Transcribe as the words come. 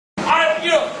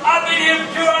give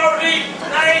him 2 hours each,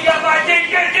 and I ain't got my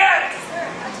ticket yet.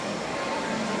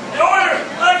 In order,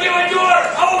 I'll give it to her.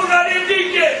 I won't let him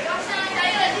teach it.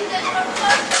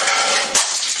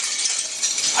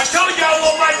 I told you I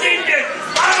want my ticket.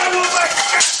 I don't want my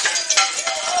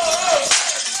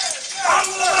I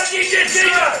want my ticket,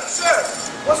 Sir,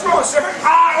 what's wrong, sir?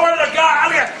 I ordered a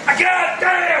guy. I can't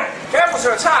damn. Careful,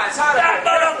 sir. It's hot. It's hot. That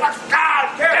motherfucker.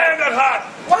 God damn, that's hot.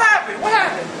 What happened? What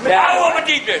happened? I want my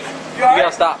ticket. You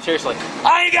gotta stop, seriously.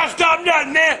 I ain't gotta stop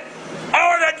nothing, man. I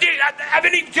ordered a ticket. I've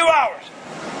been eating 2 hours.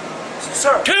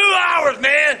 Sir. 2 hours,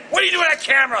 man. What are you doing with that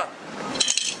camera?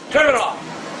 Turn it off.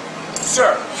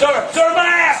 Sir. Sir, my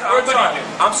ass.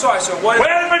 I'm sorry, sir. What?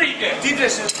 Where's my ticket? Deep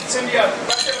dish. It's in the oven.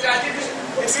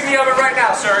 It's in the oven right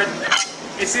now, sir.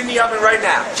 It's in the oven right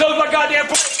now. Shows my goddamn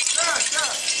plate. Sir.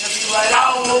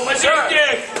 I don't want my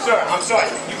ticket. Sir, I'm sorry.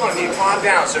 You're gonna need to calm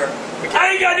down, sir.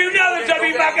 I ain't gotta do nothing to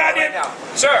me, my goddamn. Right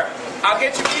sir, I'll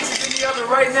get you pieces in the oven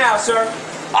right now, sir.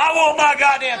 I want my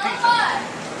goddamn pizza.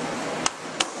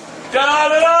 Sir,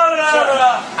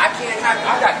 I can't have.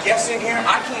 I got guests in here.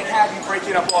 I can't have you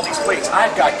breaking up all these plates.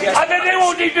 I've got guests. I bet they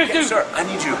won't eat this too. Sir, I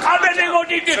need you. I bet they won't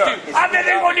eat this too. I bet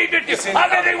they won't eat this too. I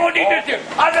bet they won't eat this too.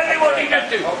 I bet they won't eat this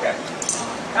too. Okay.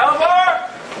 Elmore!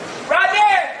 Right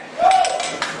there!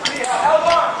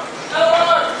 Elmore!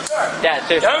 Sir. Dad,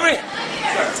 too. You hungry?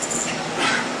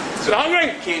 Sir. You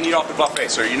hungry? You can't eat off the buffet,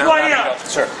 sir. You're not Why allowed not? to eat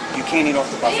off. Sir, you can't eat off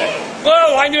the buffet.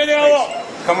 Whoa, I knew they all want.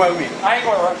 Come with me. I ain't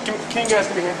going to run. Can you guys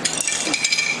come here?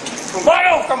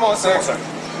 Michael! Come on, sir. Come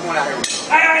on out here with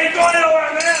me. I ain't going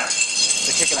nowhere, man.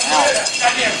 They're kicking it out.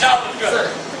 Goddamn top is good.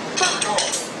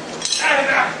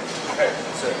 Okay,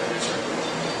 sir.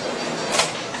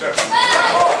 Sir.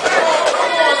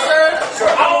 Sir.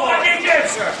 I want my ticket.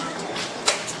 Sir.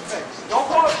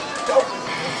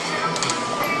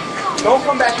 Don't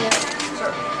come back in. Sir.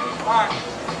 Alright.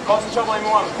 Cause some trouble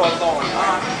anymore, I'm cause no one.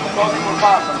 Alright. I'm causing more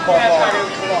problems. I'm causing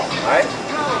all. Alright?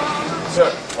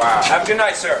 Sir. Wow. Have a good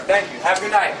night, sir. Thank you. Have a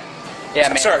good night. Yeah,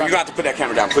 man. Sir, you're going to have to put that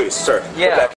camera down, please. Sir. Yeah.